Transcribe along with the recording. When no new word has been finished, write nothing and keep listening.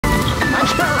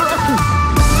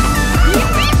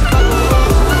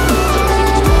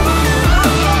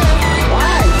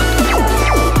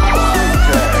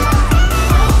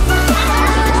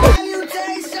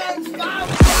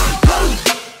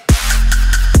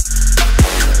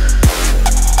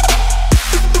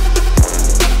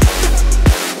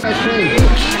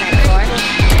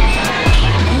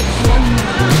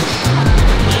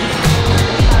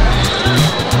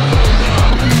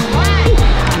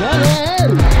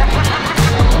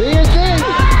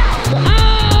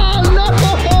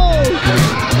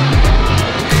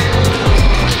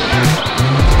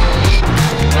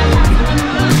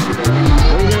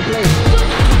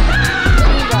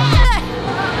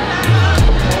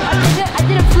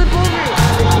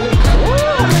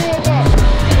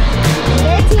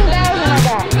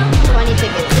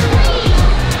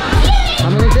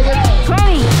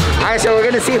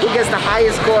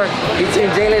score between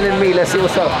Jalen and me. Let's see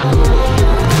what's up.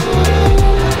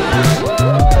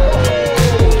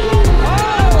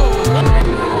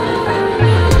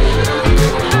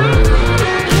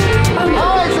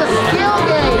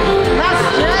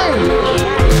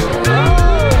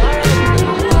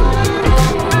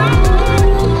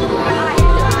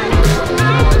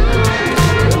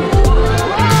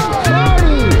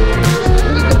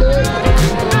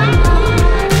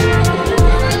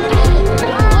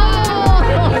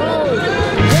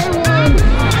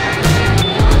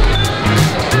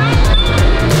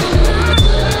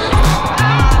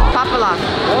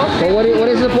 What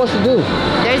is it supposed to do?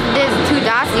 There's 2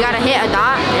 dots. You gotta hit a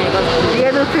dot and it goes. You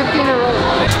guys do 15 in a row.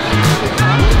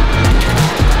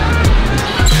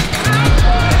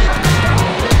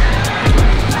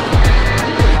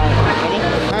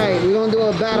 Alright, we're gonna do a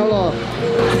battle off.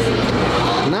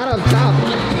 Not up top.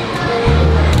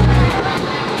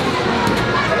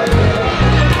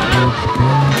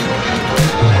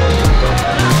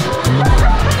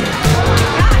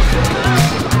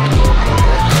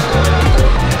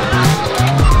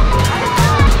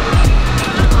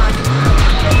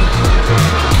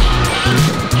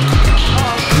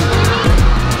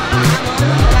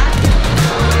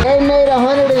 They made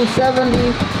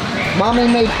 170. Mommy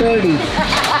made 30.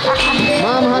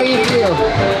 Mom, how do you feel?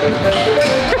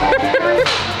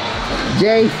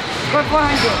 Jay,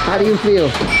 400. how do you feel?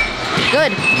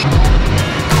 Good.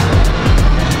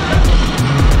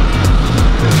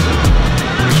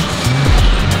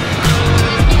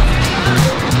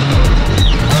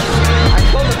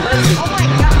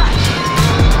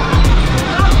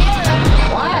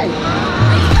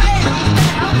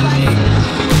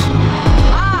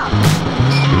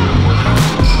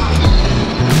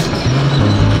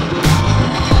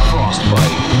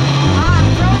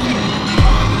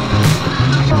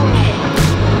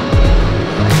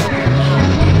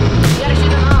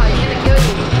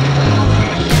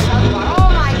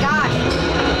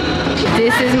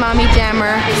 This is Mommy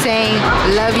Jammer saying,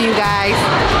 love you guys.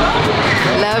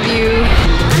 Love you.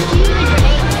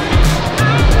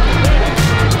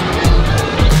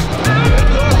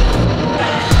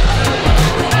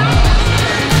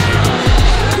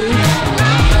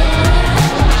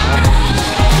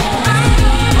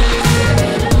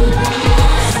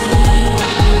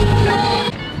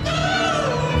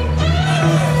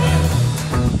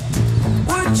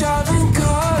 We're driving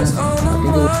cars on a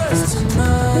Mars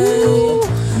tonight.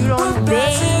 You don't dare,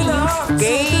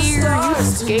 you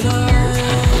scared.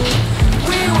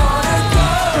 We wanna go,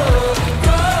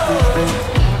 go.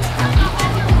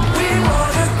 We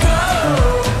wanna go,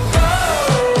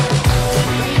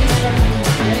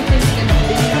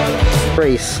 go.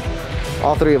 Race.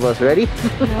 All 3 of us. Ready?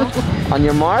 On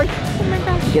your mark.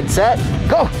 Get set.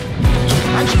 Go.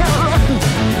 I can't run.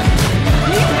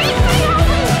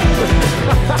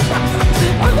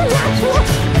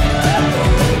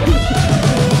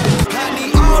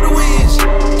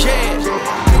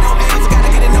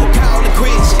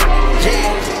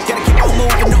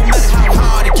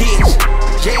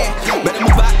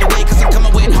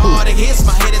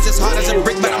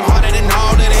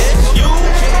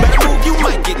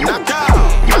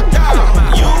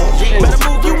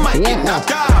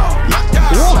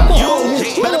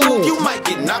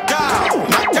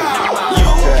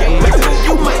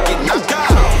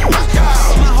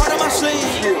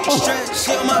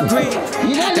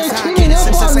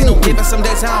 Some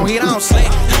days I don't eat, I don't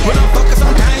sleep. When I'm focused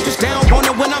on dangerous, they don't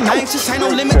want it when I'm anxious. Ain't no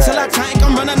limit till I tank,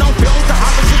 I'm running on fumes. The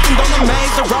opposition don't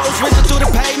amaze, the roads racing through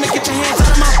the pavement. Get your hands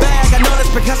out of my bag, I know that's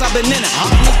because I've been in it.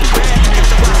 I don't need the bag, I get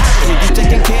the what happens. You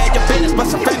taking care of your business, but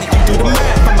some family, you do the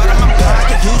math. I'm out of my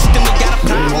pocket, Houston, we got a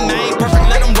problem. They ain't perfect,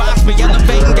 let them watch me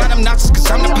elevating. Got them nauseous, cause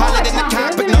I'm the pilot in the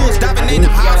cockpit. No one's diving in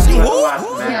the house, and woo.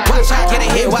 Watch out, get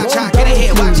it hit, watch out, get it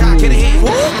hit, watch out, get it hit,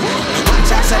 woo.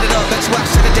 Watch out, set it up, that's why I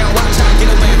shut it down, watch out,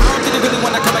 get away. I don't think they really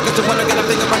wanna come back, cause they wanna get a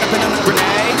finger right up in on the grenade.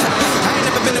 I ain't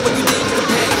never been there when you did, you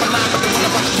compare, I'm alive, but they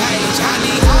wanna fuck the cage. I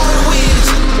need all the wins,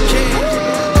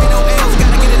 yeah. Ain't no L's,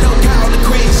 gotta get it, no cow, the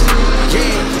quiz,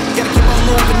 yeah. Gotta keep on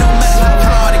moving, no matter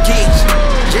how hard it gets,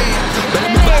 yeah.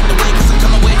 Better move out the way, cause I'm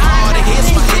coming with hard it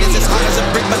hits. My head is as hard as a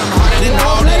brick, but I'm harder than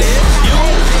all that is. You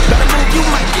better move, you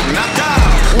might get knocked out,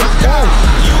 knocked out.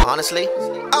 Honestly,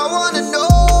 I wanna